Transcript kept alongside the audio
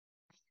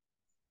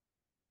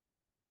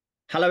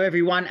Hello,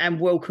 everyone, and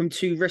welcome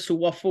to Wrestle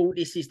Waffle.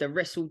 This is the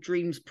Wrestle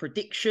Dreams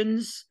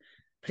predictions.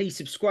 Please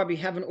subscribe if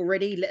you haven't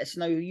already. Let us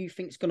know who you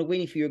think is going to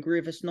win if you agree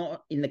with us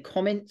not in the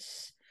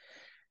comments.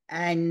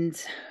 And,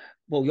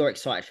 well, you're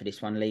excited for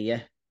this one, Lee,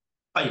 yeah?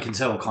 Oh, you can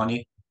tell, can't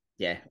you?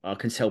 Yeah, I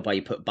can tell by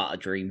you put Butter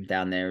Dream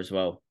down there as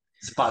well.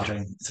 It's a bad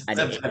dream. It's And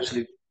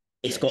absolute.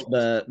 it's Yeah, got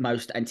the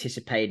most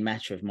anticipated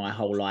match of my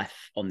whole life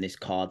on this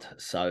card.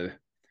 So,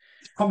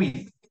 it's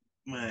probably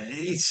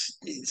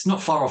it's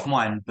not far off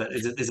mine, but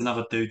there's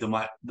another dude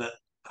that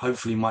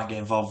hopefully might get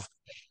involved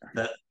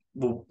that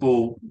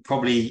will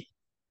probably.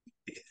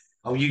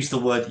 I'll use the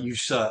word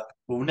usurp.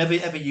 We'll never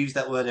ever use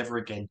that word ever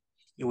again.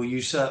 It will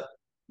usurp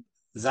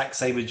Zack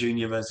Sabre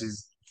Jr.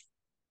 versus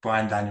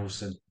Brian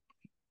Danielson.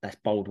 that's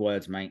bold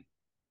words, mate.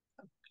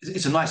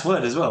 It's a nice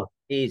word as well.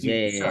 It is, yeah,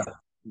 yeah, yeah. Usurp.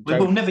 We Joe,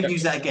 will never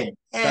use that again,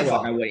 Joe won't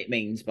ever. know what it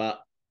means, but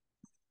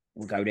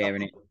we'll go there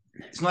in it.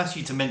 It's nice of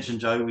you to mention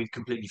Joe. We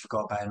completely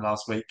forgot about him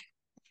last week.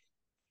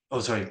 Oh,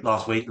 sorry,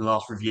 last week, the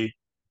last review.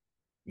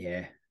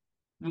 Yeah.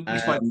 We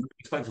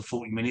spoke for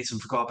 40 minutes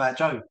and forgot about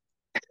Joe.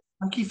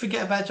 How can you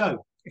forget about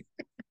Joe?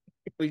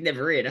 We've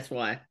never here, that's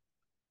why.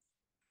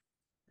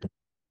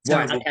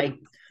 Right, Terrible. okay.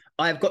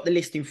 I've got the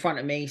list in front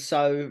of me,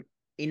 so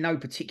in no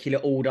particular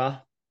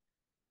order,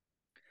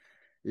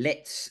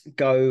 let's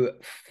go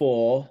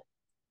for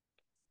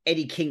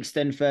Eddie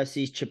Kingston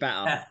versus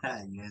Chibata.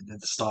 Yeah,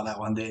 to start that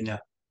one, didn't you?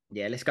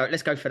 Yeah, let's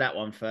go for that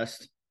one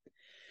first.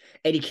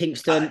 Eddie Uh,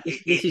 Kingston, it,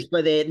 this it, is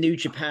for the New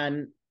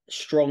Japan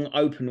Strong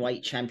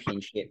Openweight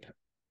Championship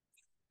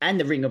and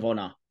the Ring of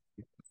Honor.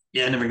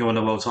 yeah, never going to won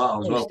a world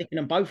title as Oh, well. sticking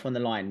them both on the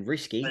line, But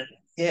risky.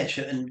 yeah,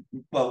 sure, and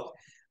well,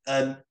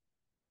 um,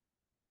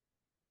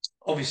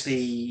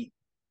 obviously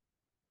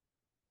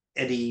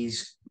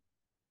Eddie's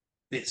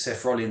a bit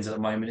Seth Rollins at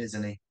the moment,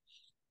 isn't he?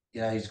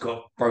 You know, he's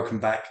got broken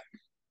back.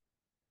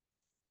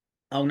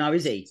 Oh no,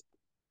 is he?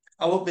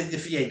 Oh, well, but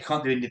if yeah, he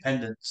can't do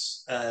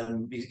independence.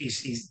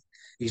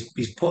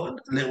 He's put a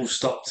little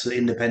stop to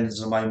independence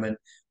at the moment,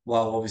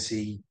 while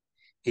obviously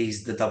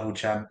he's the double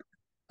champ,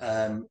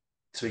 um,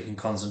 so he can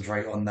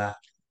concentrate on that.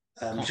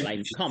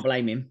 Can't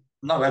blame him.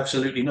 No,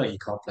 absolutely not. You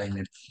can't blame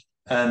him.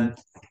 Um,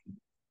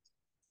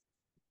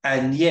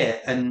 and yeah,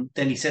 and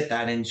then he said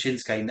that, and then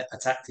Shinsuke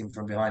attacked him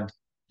from behind.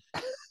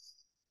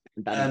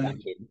 And done his back Um,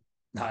 in.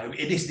 no,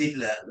 it is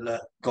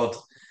the God.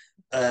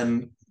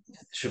 Um,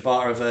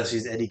 Shibata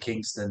versus Eddie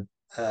Kingston.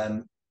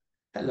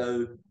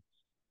 Hello.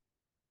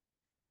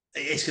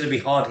 It's going to be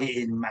hard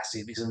hitting,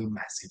 massive. It's going to be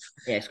massive.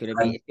 Yeah, Um, it's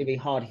gonna be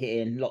hard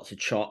hitting, lots of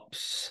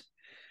chops.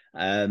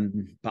 But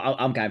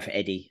I'm going for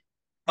Eddie.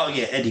 oh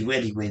yeah, Eddie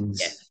Yeah,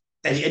 wins.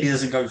 Eddie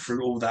doesn't go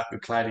through all that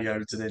with Claudio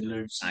to then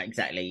lose.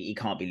 exactly. He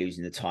can't be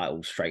losing the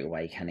title straight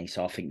away, can he?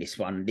 So I think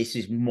this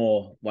is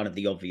more one of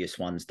the obvious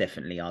ones,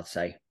 definitely, I'd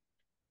say.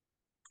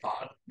 Oh,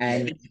 yeah,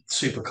 And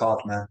super card,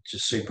 man.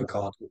 Just super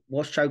card.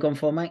 what's Joe gone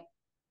for, mate?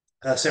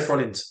 Seth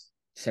Rollins.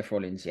 Seth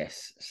Rollins,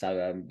 yes.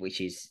 So which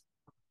is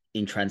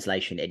in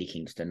translation Eddie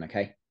Kingston,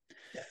 okay?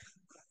 Yeah.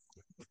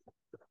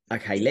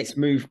 Okay, let's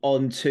move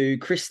on to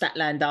Chris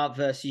Statlander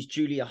versus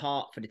Julia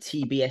Hart for the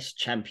TBS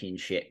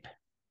Championship.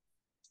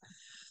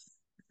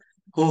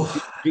 Oh,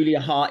 Julia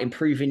Hart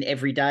improving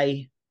every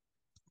day.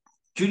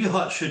 Julia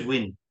Hart should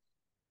win.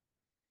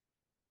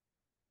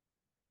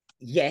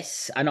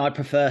 Yes, and I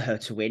prefer her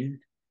to win.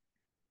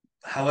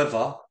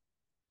 However,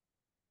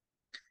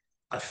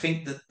 I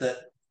think that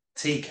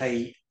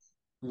TK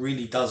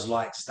really does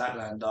like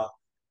Statlander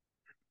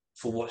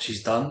for what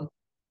she's done.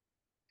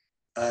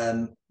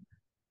 Um,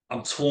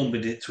 I'm torn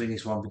between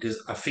this one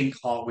because I think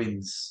Hart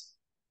wins.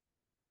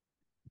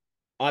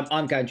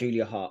 I'm going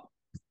Julia Hart.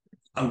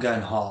 I'm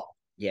going Hart.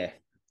 Yeah.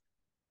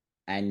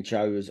 And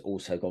Joe has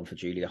also gone for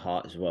Julia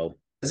Hart as well.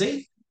 Is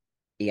he?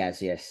 He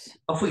has, yes.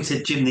 I thought he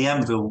said Jim the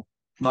Anvil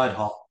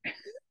Neidhart.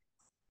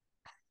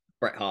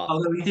 Bret Hart. Oh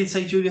no, he did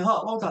say Julia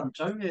Hart. Well done,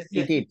 Joe. Yeah, He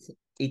yeah. did.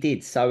 He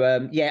did.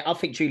 So yeah, I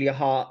think Julia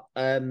Hart,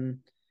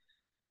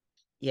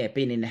 yeah,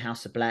 being in the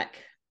House of Black,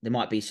 there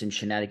might be some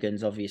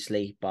shenanigans,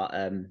 obviously, but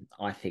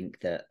I think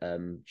that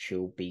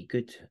she'll be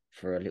good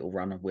for a little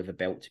run with a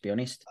belt, to be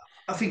honest.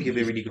 I think it'll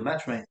be a really good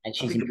match, mate. And I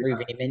she's think it'll be.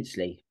 improving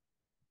immensely.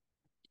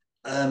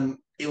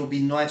 It would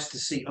be nice to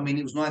see. I mean,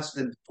 it was nice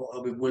to put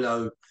her with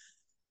Willow,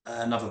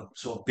 another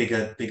sort of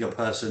bigger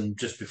person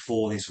just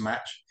before this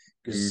match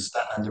Mm, because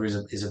Statlander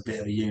is a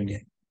bit of a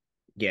unit.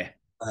 yeah.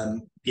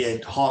 Yeah,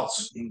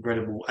 Hart's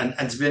incredible, and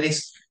to be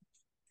honest,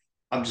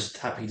 I'm just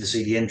happy to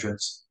see the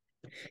entrance.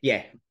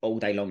 Yeah, all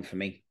day long for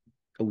me.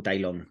 All day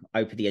long.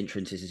 Hope the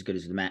entrance is as good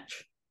as the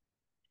match.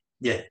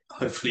 Yeah,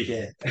 hopefully,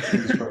 yeah.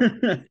 Fingers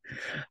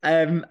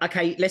crossed.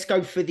 Okay, let's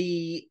go for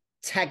the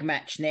tag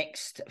match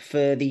next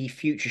for the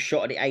future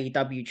shot at the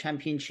AEW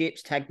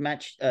Championships tag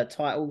match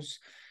titles.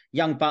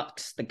 Young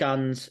Bucks, the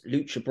Guns,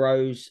 Lucha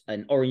Bros,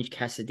 and Orange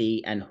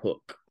Cassidy and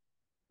Hook.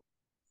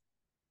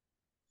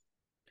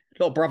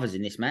 A lot of brothers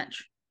in this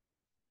match.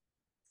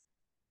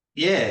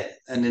 Yeah,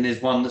 and then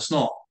there's one that's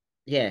not.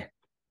 Yeah.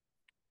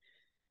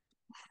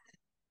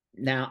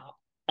 Now,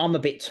 I'm a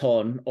bit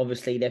torn.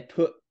 Obviously, they've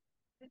put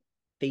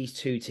these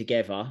two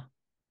together.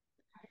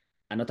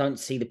 and I don't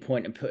see the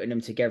point in putting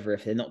them together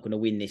if they're not going to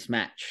win this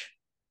match.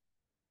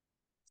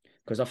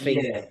 Because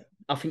Yeah,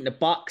 I think the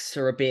Bucks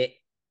are a bit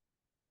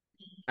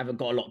haven't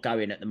got a lot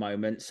going at the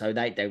moment, so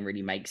they don't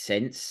really make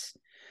sense.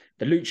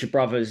 The Lucha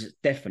Brothers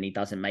definitely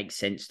doesn't make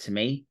sense to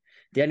me.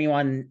 The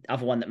only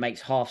other one that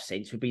makes half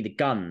sense would be the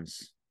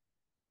Guns.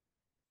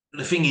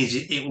 the thing is,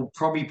 it will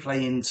probably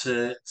play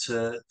into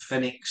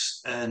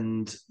Phoenix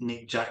and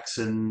Nick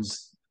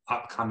Jackson's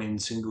upcoming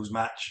singles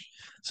match.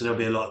 So there'll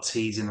be a lot of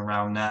teasing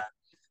around that.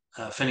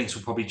 Phoenix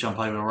will probably jump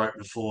over the rope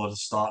before the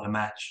start of the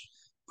match,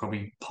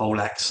 probably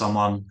poleaxe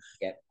someone,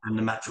 Yeah. and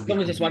the match will As be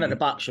long as it's one of the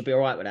completely. Bucks, you'll be all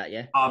right with that,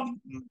 yeah?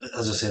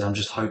 As I said, I'm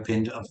just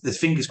hoping. The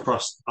fingers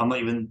crossed. I'm not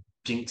even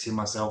jinxing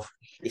myself.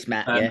 It's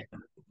Matt, Um, yeah?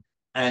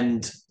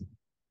 and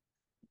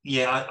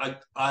yeah,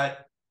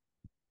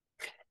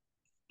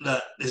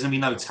 look, there's gonna be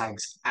no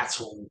tags at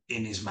all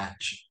in his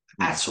match,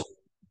 No. at all.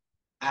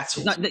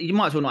 You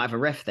might as well not have a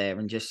ref there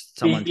and just Yeah,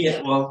 someone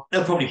yeah, well,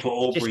 they'll probably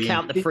put just Aubrey in.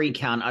 count the free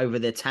count over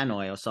the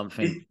Tannoy or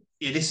something.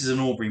 Yeah, this is an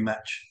Aubrey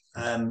match,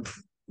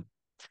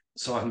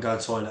 so I can go to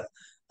the toilet.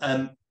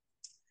 Um,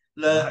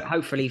 the,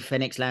 Hopefully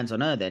Phoenix lands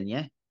on her then,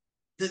 yeah?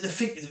 the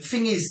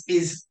thing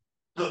is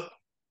that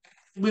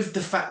with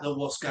the fact that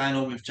what's going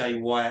on with Jay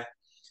White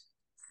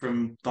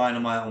from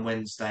Dynamite on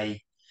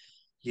Wednesday,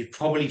 you'd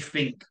probably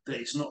think that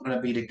it's not going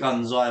to be the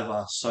Guns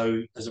either.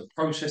 So, as a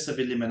process of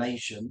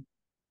elimination,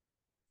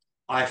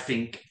 I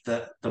think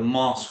that the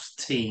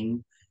masked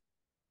team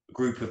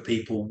group of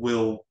people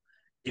will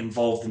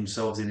involve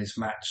themselves in this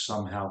match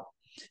somehow.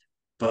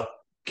 But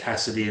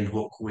Cassidy and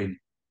Hook win.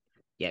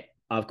 Yeah,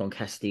 I've gone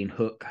Cassidy and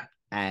Hook,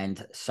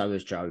 and so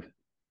has Joe.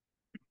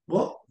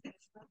 What?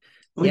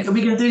 Yep. Are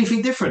we going to do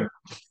anything different?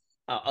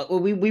 Well,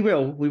 we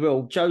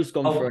will. Joe's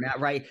gone for Oh, an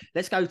outrage.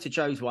 Let's go to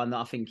Joe's one that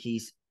I think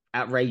he's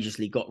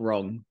outrageously got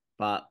wrong,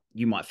 but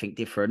you might think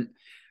different.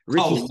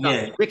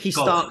 yeah. Ricky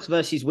God. Starks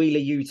versus Wheeler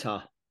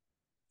Utah.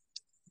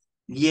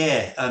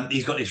 Yeah,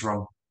 he's got this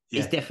wrong.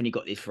 He's Yeah. definitely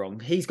got this wrong.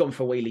 He's gone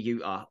for Wheeler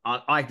Utah.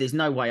 There's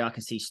no way I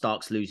can see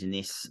Starks losing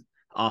this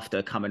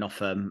after coming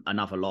off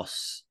another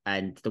loss,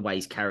 and the way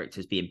his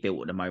character's being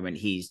built at the moment.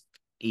 He's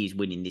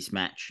winning this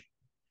match.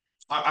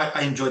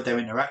 I enjoyed their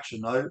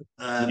interaction though.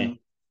 Yeah.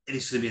 It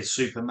is going to be a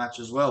super match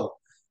as well.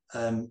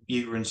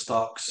 Utah and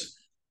Starks.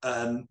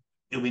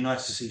 It'll be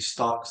nice to see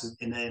Starks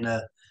in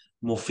a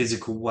more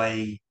physical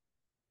way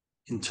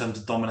in terms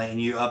of dominating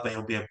Utah, but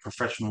it'll be a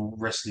professional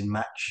wrestling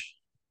match.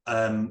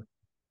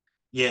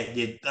 Yeah.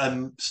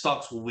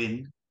 Starks will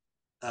win.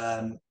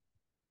 Um,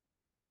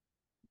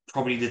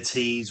 Probably the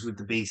tease with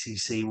the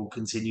BCC will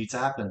continue to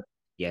happen.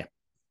 Yeah.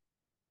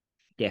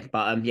 Yeah.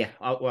 But yeah.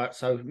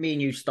 So me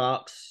and you,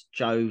 Starks,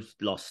 Joe's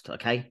lost.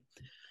 Okay.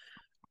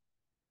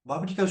 Why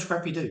would you go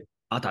Scrappy Doo?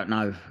 I don't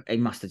know. He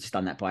must have just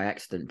done that by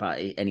accident. But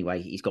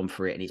anyway, he's gone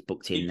for it and he's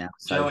booked in now.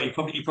 Do you know So what?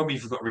 You probably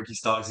forgot Ricky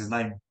Starks'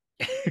 name.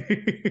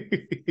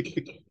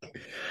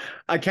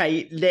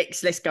 okay,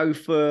 let's go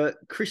for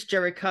Chris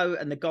Jericho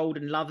and the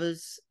Golden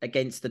Lovers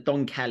against the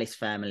Don Callis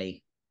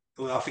family.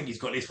 Well, I think he's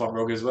got this one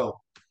wrong as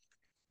well.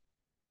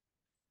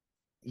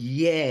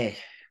 Yeah,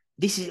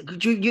 this is.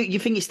 You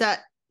think it's that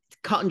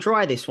cut and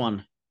dry? This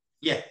one.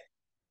 Yeah,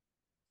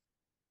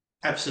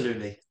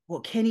 absolutely.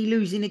 What, Kenny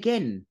losing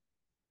again?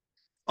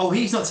 Oh,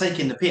 he's not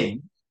taking the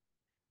pin.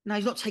 No,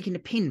 he's not taking the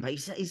pin, but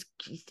he's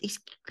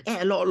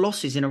had a lot of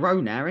losses in a row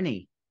now, isn't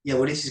he? Yeah,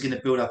 well, this is going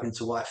to build up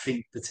into what I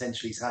think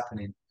potentially is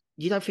happening.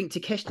 You don't think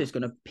Takeshita's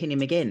going to pin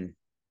him again?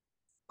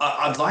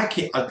 I'd like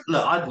it.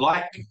 I'd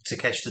like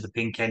Takeshi to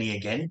pin Kenny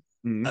again.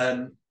 Mm.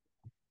 Um,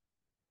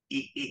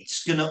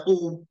 it's going to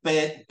all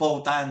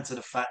boil down to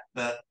the fact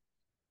that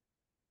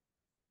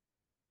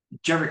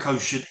Jericho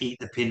should eat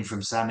the pin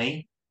from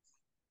Sammy,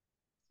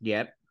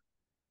 Yep.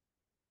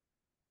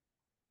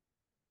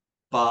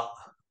 but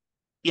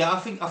yeah, I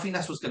think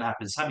that's what's going to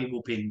happen. Sammy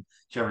will pin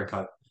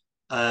Jericho,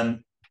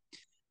 um,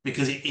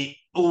 because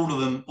all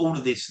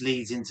of this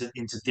leads into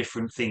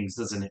different things,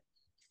 doesn't it?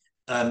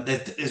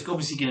 There's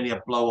obviously going to be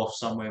a blow off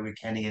somewhere with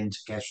Kenny and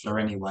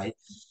Takeshita anyway.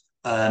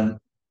 Um,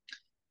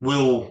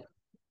 Will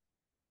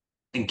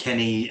and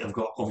Kenny have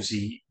got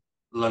obviously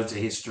loads of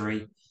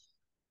history.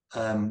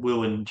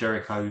 Will and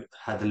Jericho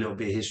had a little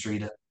bit of history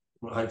that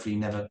hopefully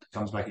never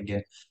comes back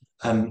again.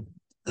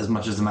 As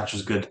much as the match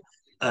was good.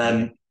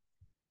 Do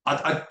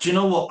you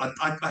know what?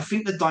 I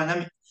think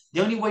the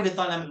only way the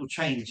dynamic will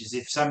change is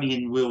if Sammy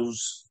and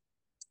Will's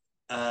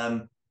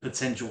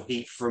potential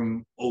heat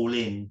from All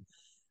In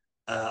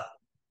uh,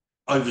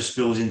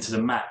 overspills into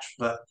the match.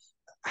 But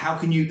how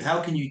can you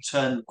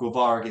turn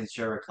Guevara against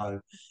Jericho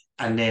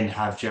and then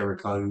have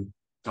Jericho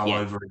go Yeah.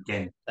 over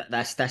again?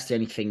 That's the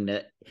only thing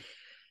that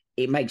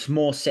it makes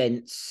more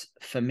sense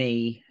for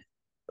me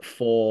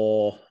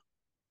for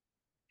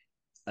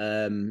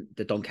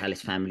the Don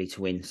Callis family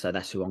to win. So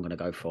that's who I'm going to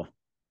go for.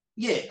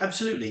 Yeah,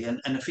 absolutely. And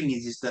the thing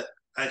is that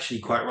actually,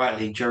 quite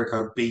rightly,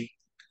 Jericho beat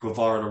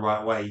Guevara the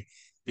right way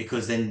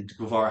because then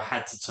Guevara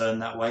had to turn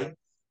that way.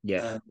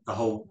 Yeah. The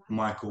whole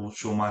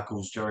Shawn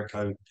Michaels,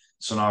 Jericho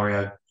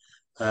scenario,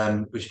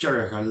 which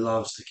Jericho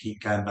loves to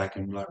keep going back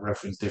and like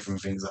reference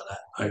different things like that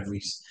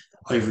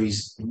over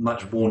his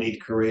much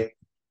vaunted career.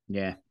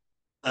 Yeah.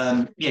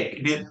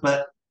 Yeah,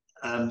 but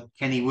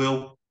Kenny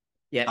will.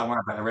 Yeah. Don't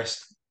worry about the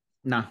rest.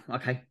 No.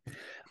 Okay.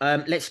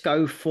 Let's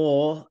go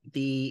for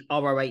the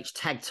ROH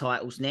tag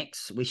titles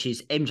next, which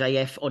is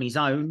MJF on his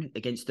own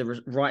against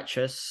the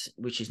Righteous,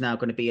 which is now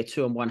going to be a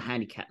 2-on-1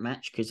 handicap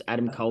match because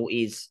Adam Cole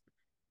is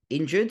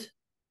injured.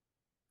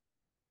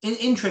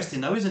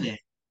 Interesting though, isn't it?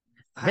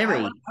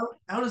 Very.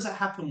 How does that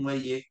happen where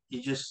you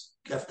just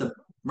have to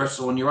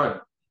wrestle on your own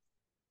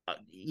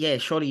Yeah,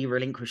 surely you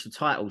relinquish the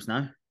titles,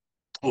 no?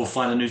 or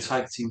find a new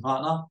tag team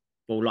partner?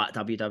 Well, like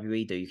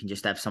WWE do, you can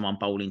just have someone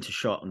bowl into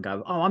shot and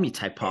go, "Oh, I'm your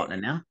tag partner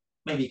now."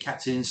 Maybe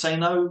Captain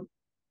Insano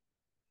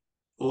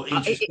or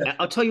introspect.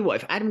 I'll tell you what,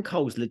 if Adam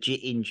Cole's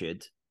legit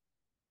injured,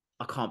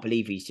 I can't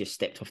believe he's just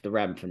stepped off the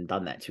ramp and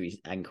done that to his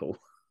ankle.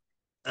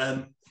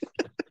 Um,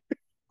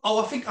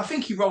 I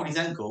think he rolled his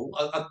ankle,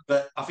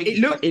 but I think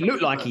It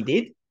looked like he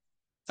did.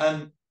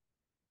 Um,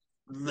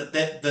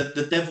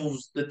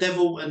 the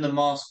devil and the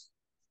mask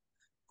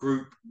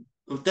group.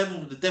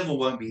 The devil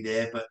won't be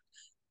there, but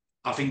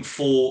I think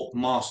 4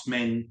 masked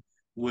men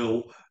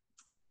will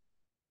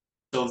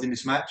in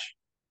this match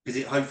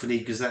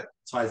because that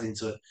ties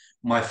into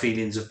my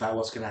feelings about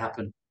what's going to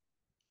happen.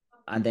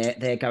 And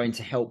they're going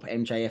to help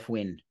MJF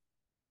win.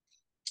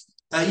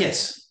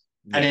 Yes,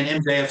 Yeah. and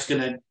then MJF's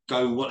going to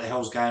go, "What the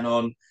hell's going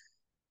on?"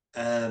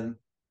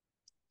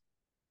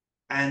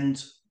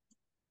 And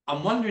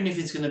I'm wondering if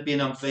it's going to be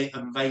an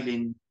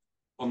unveiling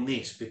on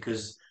this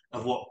because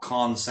of what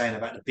Khan's saying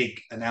about the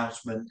big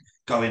announcement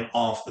going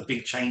after the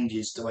big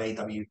changes to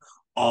AEW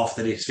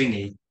after this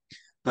thingy.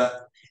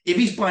 But if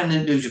he's buying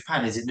New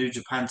Japan, is it New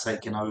Japan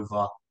taking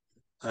over,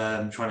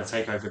 trying to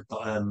take over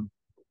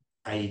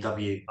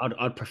AEW?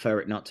 I'd prefer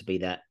it not to be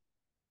that.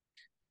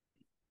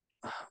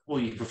 Or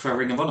you prefer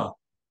Ring of Honor?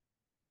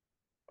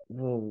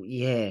 Well,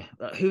 yeah.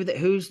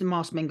 Who's the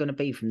masked men going to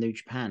be from New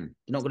Japan?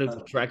 They're not going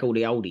to drag all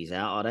the oldies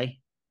out, are they?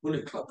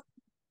 Bullet Club.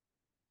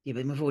 Yeah,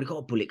 but we've already got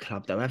a Bullet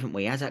Club, though, haven't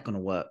we? How's that going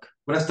to work?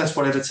 Well, that's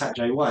why they've attacked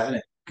Jay White, isn't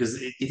it? Because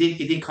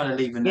he did kind of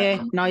leave in that.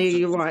 Yeah, no,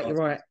 you're right. You're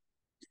right.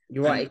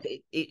 You're right. And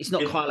It's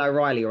not Kyle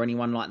O'Reilly or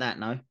anyone like that,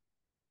 no.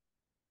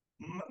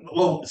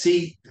 well,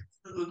 see,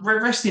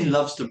 wrestling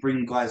loves to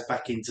bring guys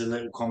back into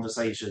little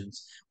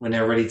conversations when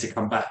they're ready to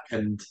come back,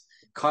 and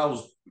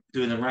Kyle's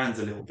doing the rounds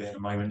a little bit at the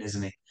moment,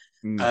 isn't he?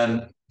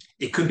 Mm.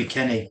 It could be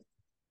Kenny,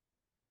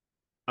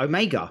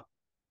 Omega.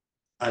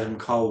 Adam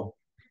Cole.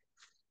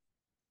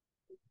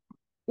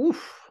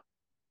 Oof.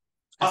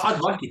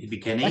 I'd like it to be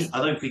Kenny.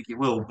 I don't think it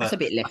will, but That's a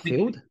bit left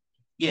field.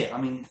 Yeah,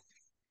 I mean,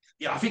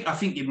 yeah, I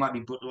think it might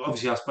be. But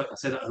obviously, I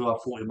said who I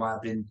thought it might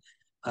have been.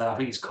 I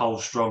think it's Cole,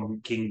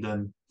 Strong,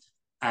 Kingdom,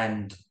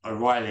 and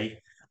O'Reilly.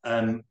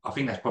 I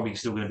think that's probably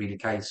still going to be the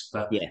case,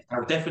 but Yeah.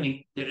 it'll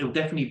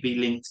definitely be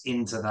linked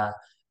into that.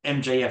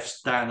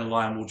 MJF down the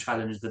line will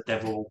challenge the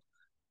Devil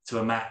to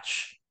a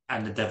match,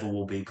 and the Devil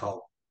will be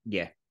Cole.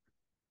 Yeah.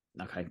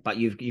 Okay, but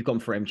you've gone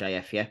for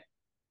MJF, yeah.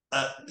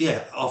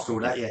 Yeah. After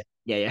all that, yeah.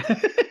 Yeah.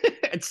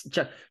 It's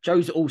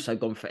Joe's also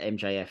gone for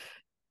MJF.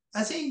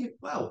 Has he?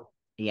 Well,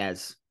 he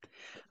has.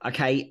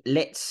 Okay,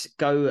 let's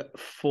go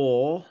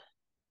for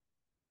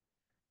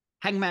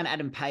Hangman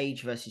Adam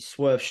Page versus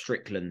Swerve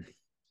Strickland.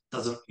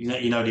 Doesn't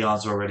you know the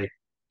answer already?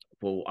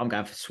 Well, I'm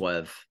going for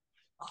Swerve.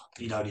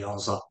 You know the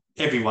answer.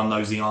 Everyone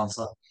knows the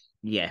answer.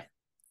 Yeah.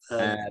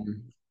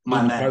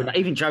 My man.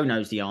 Even Joe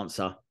knows the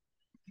answer.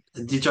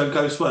 Did Joe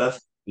go Swerve?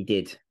 He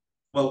did.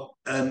 Well,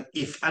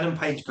 if Adam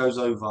Page goes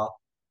over,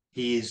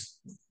 he is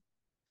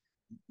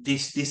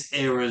this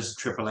era's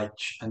Triple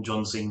H and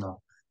John Cena,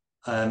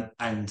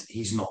 and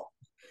he's not.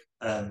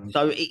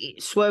 So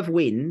Swerve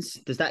wins.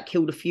 Does that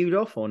kill the feud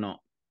off or not?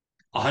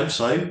 I hope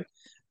so.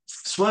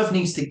 Swerve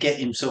needs to get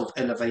himself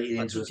elevated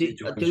into a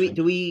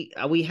situation.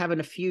 Are we having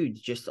a feud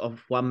just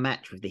of one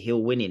match with the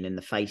heel winning and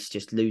the face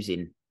just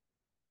losing?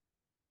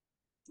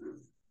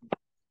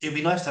 It'd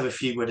be nice to have a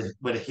feud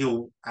where the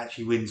heel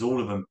actually wins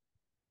all of them.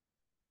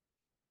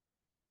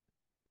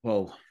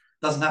 Well,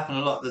 doesn't happen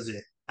a lot, does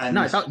it? And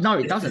no,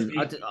 it doesn't.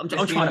 I'm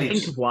trying to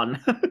think of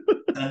one.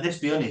 Let's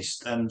be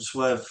honest.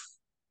 Swerve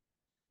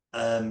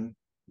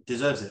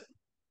deserves it.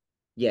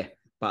 Yeah,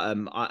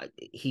 but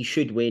he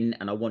should win,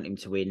 and I want him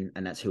to win,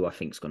 and that's who I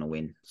think's going to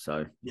win.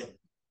 So yeah.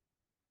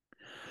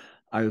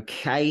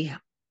 Okay.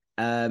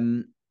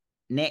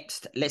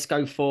 Next, let's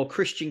go for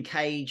Christian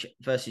Cage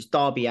versus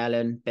Darby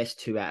Allin. Best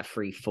 2 out of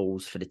 3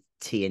 falls for the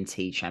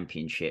TNT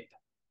Championship.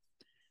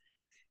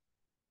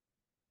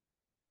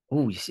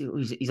 Oh, you see,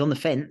 he's on the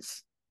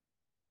fence.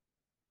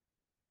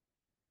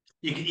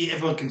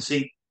 Everyone can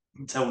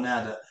tell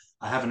now that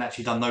I haven't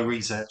actually done no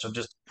research.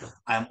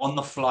 I am on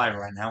the fly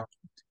right now.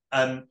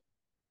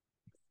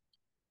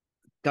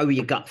 Go with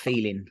your gut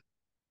feeling.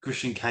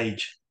 Christian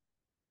Cage.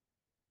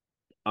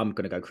 I'm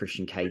going to go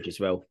Christian Cage as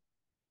well.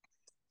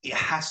 It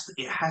has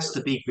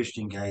to be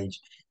Christian Cage.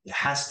 It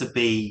has to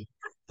be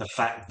the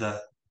fact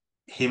that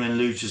him and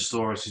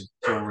Luchasaurus'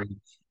 story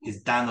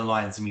is down the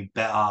line to be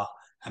better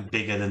and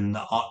bigger than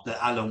the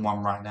Allen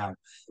one right now.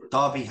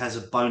 Darby has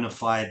a bona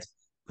fide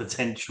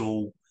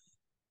potential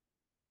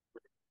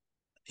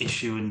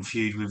issue and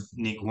feud with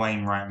Nick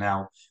Wayne right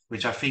now,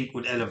 which I think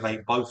would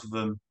elevate both of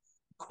them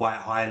quite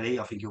highly.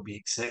 I think it'll be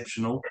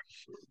exceptional,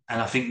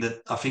 and I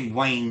think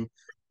Wayne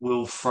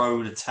will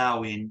throw the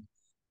towel in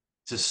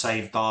to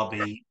save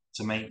Darby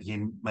to make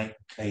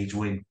Cage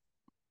win.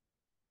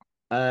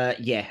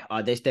 Yeah,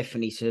 there's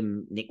definitely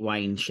some Nick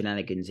Wayne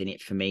shenanigans in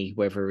it for me.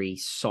 Whether he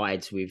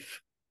sides with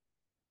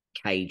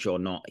Cage or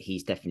not,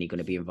 he's definitely going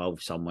to be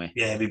involved somewhere.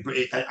 Yeah,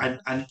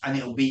 and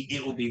it'll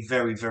be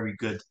very very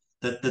good.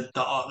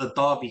 The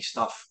Darby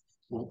stuff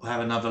will have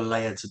another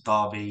layer to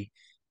Darby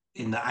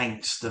in the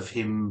angst of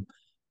him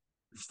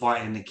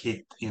fighting the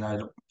kid.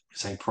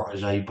 Say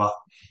protege, but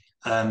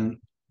um,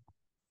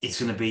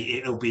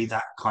 it'll be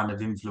that kind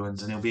of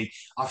influence, and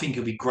I think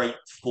it'll be great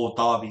for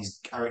Darby's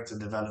character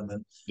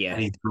development Yeah,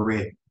 and his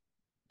career.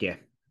 yeah.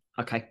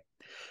 Okay,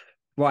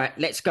 right.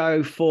 Let's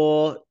go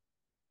for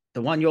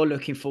the one you're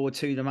looking forward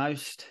to the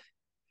most.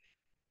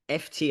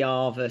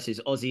 FTR versus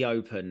Aussie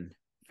Open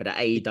for the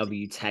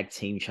AEW Tag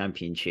Team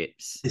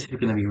Championships. This is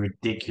going to be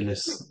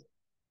ridiculous.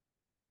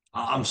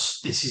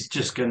 This is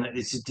just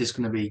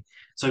gonna be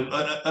so.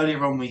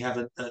 Earlier on, we had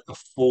a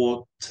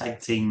four tag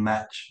team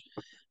match,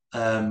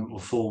 or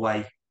four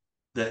way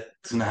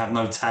that's gonna have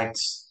no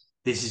tags.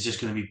 This is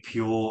just gonna be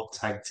pure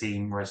tag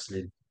team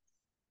wrestling.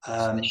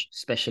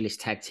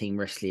 Specialist Tag Team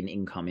Wrestling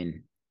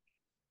incoming.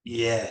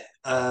 Yeah.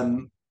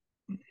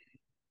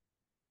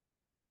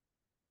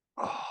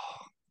 Oh,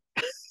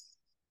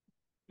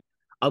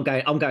 I'm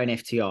going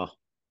FTR.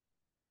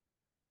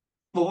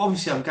 well,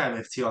 obviously, I'm going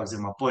with FTRs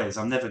in my boys.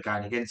 I'm never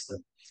going against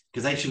them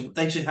because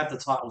they should have the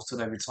titles till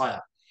they retire.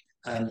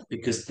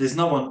 Because there's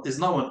no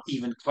one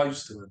even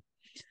close to them.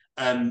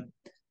 Um,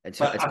 but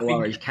I Until think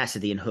Orange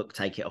Cassidy and Hook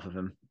take it off of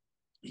them.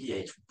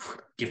 yeah,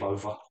 give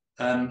over.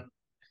 Um,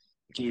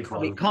 give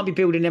over. Can't be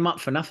building them up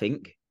for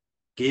nothing.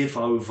 Give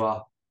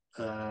over.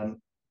 Um,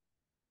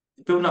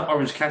 building up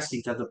Orange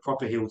Cassidy to have the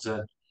proper heel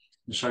turn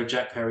and show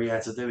Jack Perry how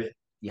to do it.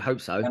 You hope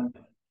so. Um,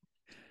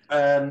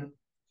 um,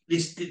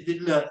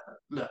 look,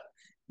 look,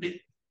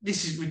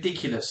 this is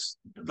ridiculous.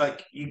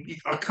 Like,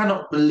 I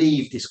cannot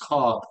believe this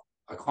card.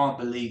 I can't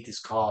believe this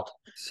card.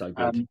 So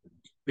good. Um,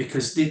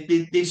 because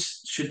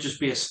this should just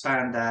be a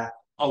standout.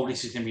 Oh,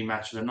 this is going to be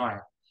match of the night.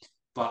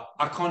 But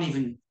I can't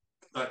even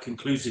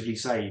conclusively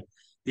say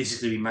this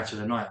is going to be match of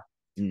the night.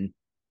 Mm.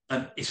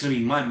 And it's going to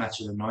be my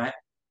match of the night,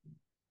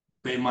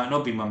 but it might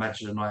not be my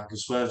match of the night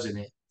because Swerve's in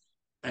it.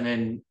 And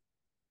then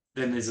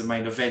there's a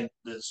main event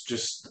that's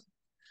just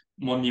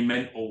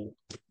monumental,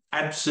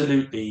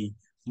 absolutely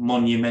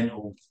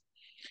monumental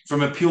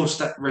from a pure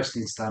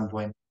wrestling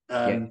standpoint.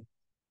 Yeah.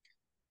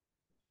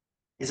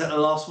 Is that the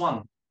last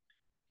one?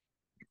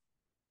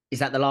 Is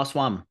that the last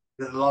one?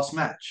 Is that the last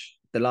match?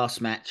 The last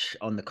match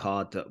on the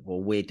card that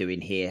we're doing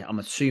here. I'm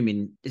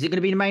assuming is it going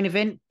to be the main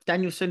event?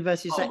 Danielson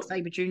versus Zack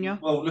Sabre Jr.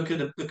 Well, look at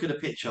the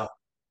picture.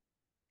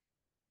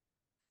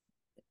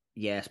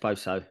 Yeah, I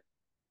suppose so.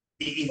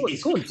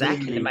 It's Go on, Zack in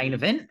the clearly, main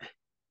event.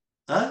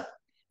 huh?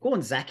 Go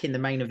on, Zack in the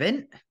main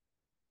event.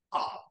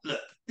 Oh, look,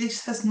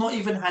 this has not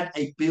even had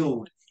a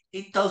build.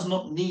 It does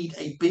not need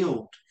a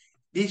build.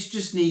 This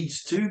just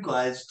needs two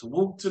guys to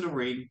walk to the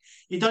ring.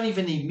 You don't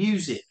even need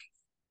music.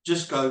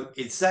 Just go,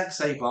 it's Zack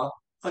Sabre.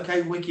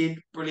 Okay, wicked,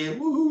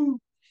 brilliant, woohoo.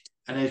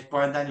 And there's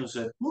Brian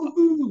Danielson,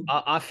 woohoo.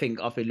 I think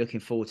I've been looking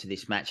forward to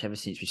this match ever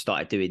since we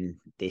started doing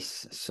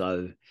this.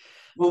 So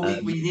Well,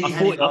 we nearly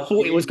had it I last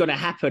thought it year. was going to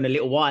happen a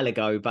little while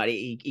ago, but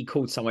he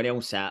called someone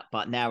else out.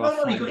 But now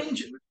No, he got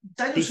injured.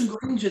 Danielson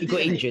got injured. He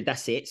got injured.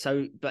 That's it.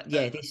 So, but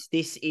yeah,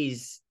 this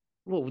is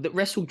the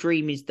Wrestle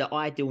Dream is the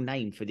ideal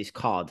name for this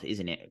card,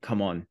 isn't it?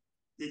 Come on.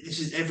 This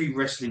is every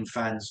wrestling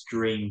fan's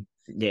dream.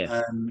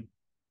 Yeah.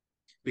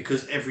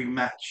 Because every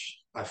match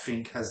I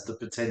think has the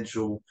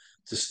potential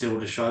to steal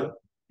the show,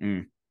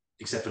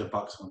 except for the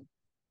Bucks one.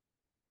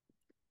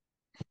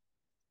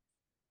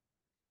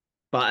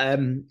 But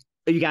who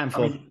are you going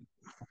for?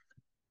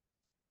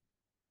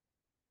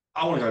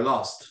 I want to go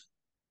last.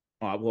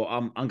 All right.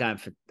 Well, I'm going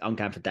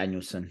for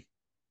Danielson.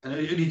 And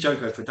who did Joe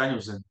go for?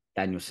 Danielson.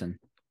 Danielson.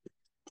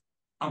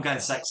 I'm going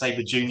Zack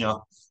Sabre Jr.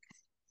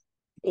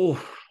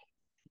 Oh,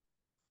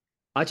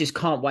 I just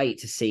can't wait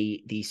to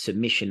see the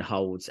submission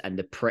holds and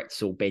the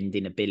pretzel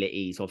bending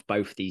abilities of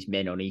both these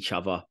men on each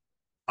other.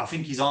 I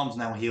think his arm's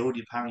now healed.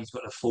 Apparently, he's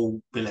got a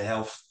full bill of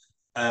health.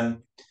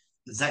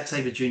 Zack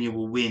Sabre Jr.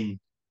 will win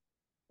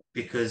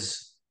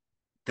because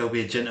there'll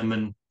be a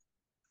gentleman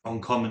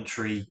on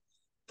commentary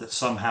that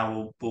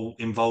somehow will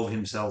involve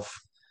himself.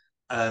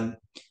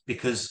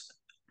 Because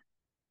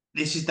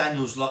this is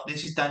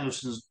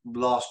Danielson's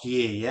last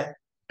year, yeah?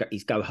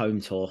 His go home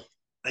tour.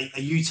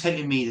 Are you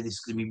telling me that this is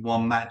going to be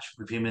one match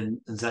with him and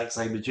Zack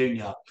Sabre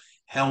Jr.?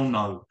 Hell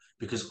no.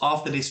 Because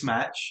after this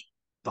match,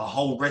 the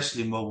whole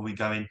wrestling world will be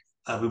going,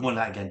 we want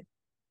that again.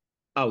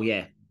 Oh,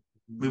 yeah.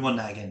 We want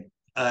that again.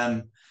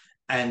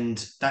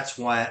 And that's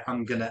why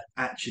I'm going to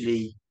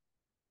actually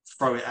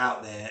throw it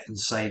out there and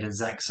say that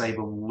Zack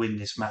Sabre will win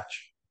this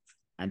match.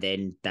 And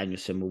then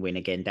Danielson will win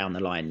again down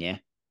the line, yeah?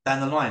 Down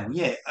the line,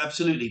 yeah,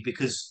 absolutely.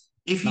 Because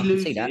if he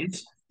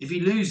loses,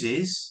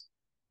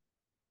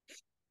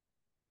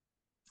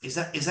 Is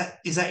that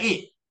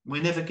it?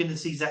 We're never going to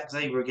see Zack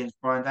Sabre against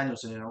Bryan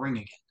Danielson in a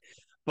ring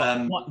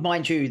again.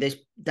 Mind you, there's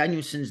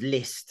Danielson's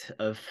list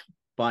of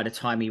by the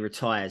time he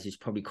retires is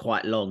probably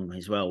quite long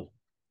as well.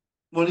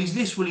 Well, his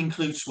list will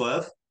include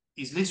Swerve.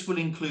 His list will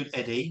include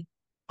Eddie.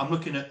 I'm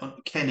looking at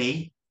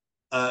Kenny,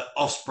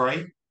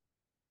 Osprey,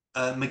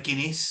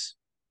 McGuinness,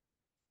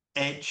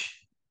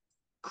 Edge,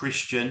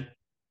 Christian.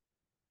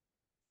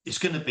 It's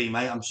going to be,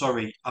 mate. I'm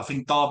sorry. I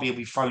think Darby will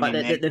be thrown But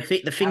in there. the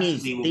thing is,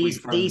 Cassidy will be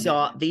thrown in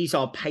there. these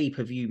are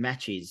pay-per-view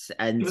matches,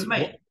 and Yeah, but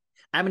mate,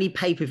 how many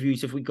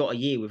pay-per-views have we got a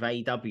year with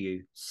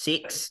AEW?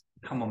 6.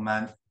 come on,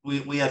 man.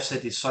 We have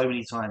said this so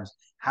many times.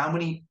 How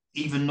many,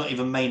 even not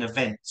even main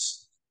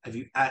events, have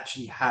you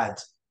actually had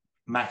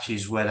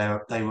matches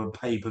where they were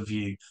pay per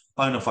view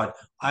bona fide?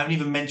 I haven't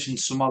even mentioned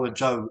Samoa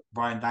Joe,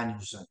 Bryan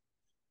Danielson,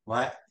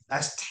 right?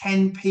 That's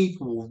 10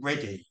 people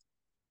already,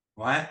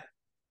 right?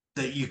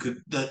 That you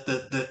could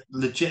that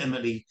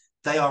legitimately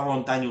they are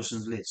on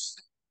Danielson's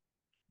list,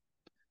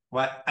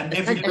 right? And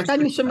every Has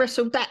Danielson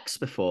wrestled Dax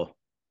before?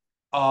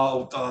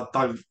 don't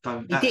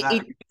He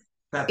did.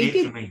 that'd He be it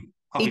did. for me.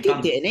 I'll He be did,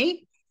 done. didn't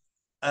he?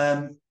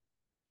 Um,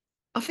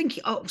 I think.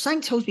 Oh,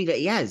 something tells me that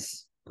he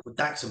has.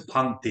 Dax and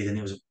Punk did, and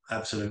it was an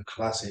absolute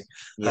classic.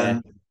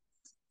 Yeah.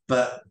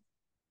 But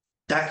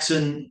Dax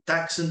and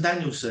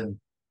Danielson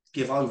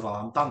give over.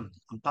 I'm done.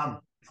 I'm done.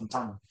 I'm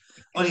done.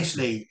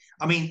 Honestly,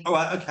 I mean, all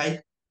right, okay.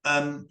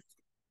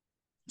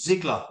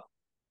 Ziggler.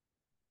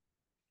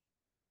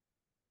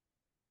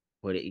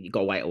 Well, you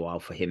got to wait a while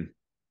for him.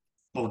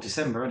 Well,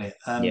 December, isn't it?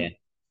 Yeah.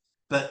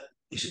 But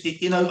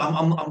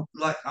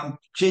I'm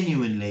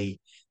genuinely.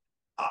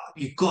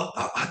 You've got.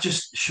 I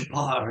just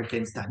Shibata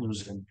against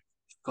Danielson.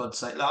 For God's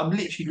sake, like, I'm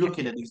literally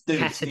looking at these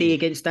dudes. Cassidy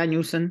against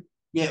Danielson.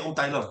 Yeah, all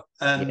day long.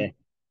 Yeah.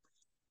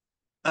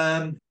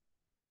 Um,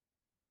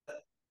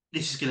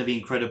 this is going to be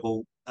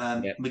incredible.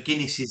 Yeah.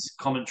 McGuinness's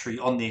commentary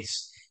on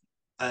this.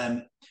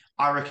 Um,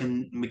 I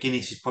reckon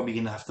McGuinness is probably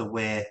going to have to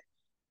wear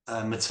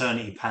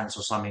maternity pants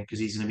or something because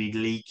he's going to be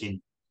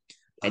leaking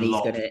a And he's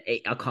lot. gonna.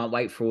 I can't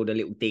wait for all the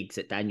little digs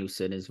at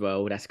Danielson as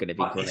well. That's gonna be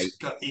But great.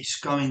 it's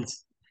going to.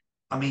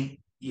 I mean,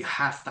 you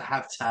have to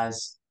have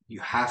Taz. You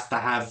have to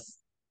have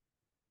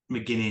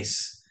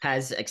McGuinness.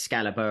 Has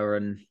Excalibur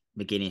and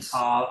McGuinness.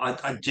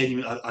 I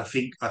genuinely, I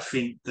think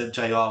that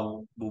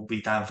JR will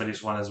be down for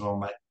this one as well,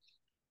 mate.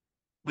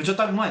 Which I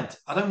don't mind.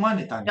 I don't mind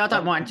it, Daniel. Yeah, I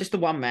don't mind. Just the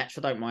one match.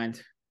 I don't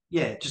mind.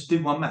 Yeah, just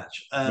do one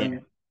match. Yeah.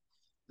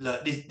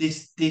 Look,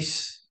 this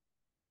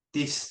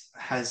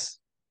has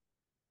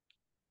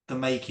the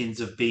makings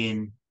of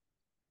being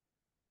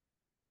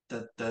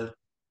the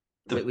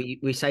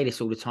We say this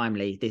all the time,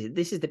 Lee.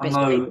 This is the I best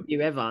pay know, per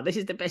view ever. This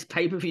is the best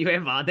pay per view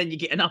ever. Then you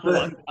get another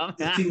but one.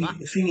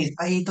 the thing is,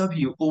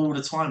 AEW all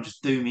the time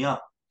just do me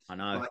up. I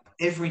know. Like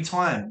every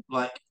time,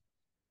 like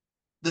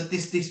that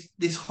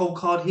this whole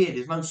card here.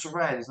 There's no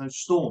Saraya, there's no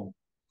Storm.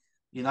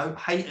 You know,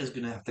 Hater's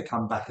going to have to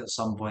come back at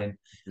some point.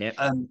 Yep.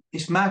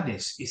 It's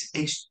madness.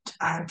 It's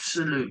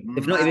absolute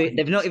They've not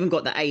madness. even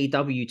got the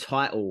AEW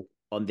title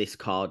on this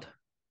card.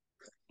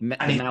 And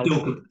The it's Mal,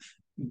 still,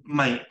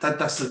 mate.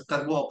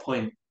 That what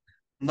point?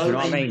 do you No know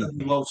what I mean?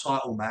 AEW World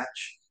Title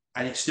match,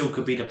 and it still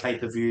could be the pay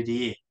per view of the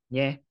year.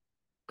 Yeah.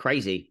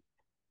 Crazy.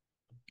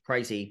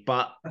 Crazy.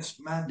 But That's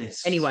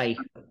madness. anyway,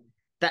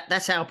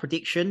 that's our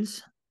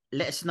predictions.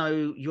 Let us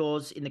know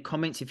yours in the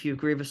comments if you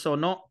agree with us or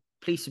not.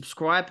 Please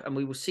subscribe, and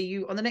we will see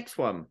you on the next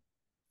one.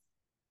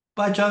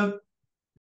 Bye, Joe.